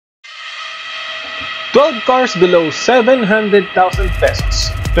12 cars below 700,000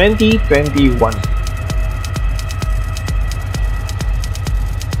 pesos, 2021.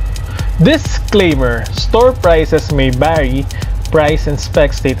 Disclaimer: store prices may vary. Price and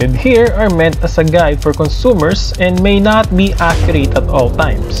specs stated here are meant as a guide for consumers and may not be accurate at all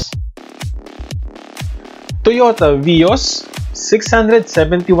times. Toyota Vios,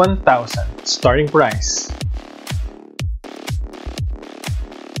 671,000 starting price.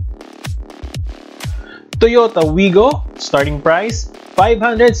 Toyota Wigo, starting price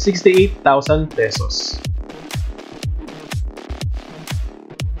 568,000 pesos.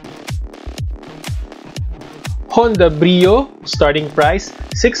 Honda Brio, starting price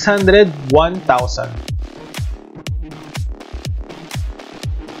 601,000.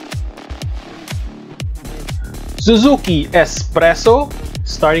 Suzuki Espresso,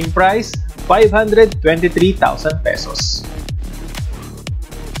 starting price 523,000 pesos.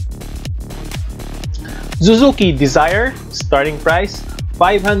 Suzuki Desire, starting price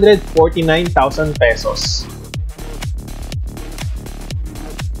 549,000 pesos.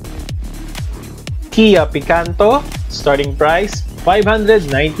 Kia Picanto, starting price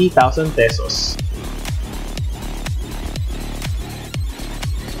 590,000 pesos.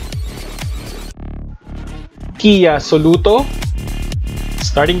 Kia Soluto,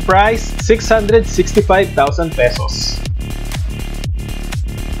 starting price 665,000 pesos.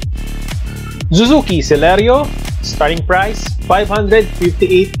 Suzuki Celerio, starting price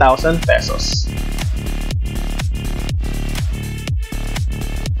 558,000 pesos.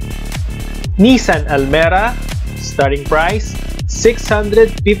 Nissan Almera, starting price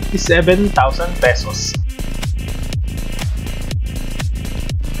 657,000 pesos.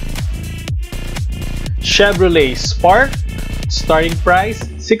 Chevrolet Spark, starting price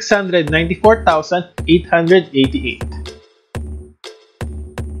 694,888.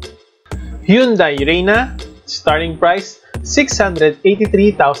 Hyundai Reina, starting price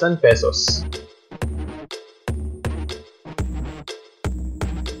 683,000 pesos.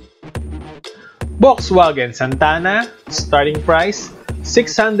 Volkswagen Santana, starting price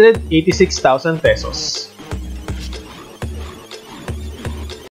 686,000 pesos.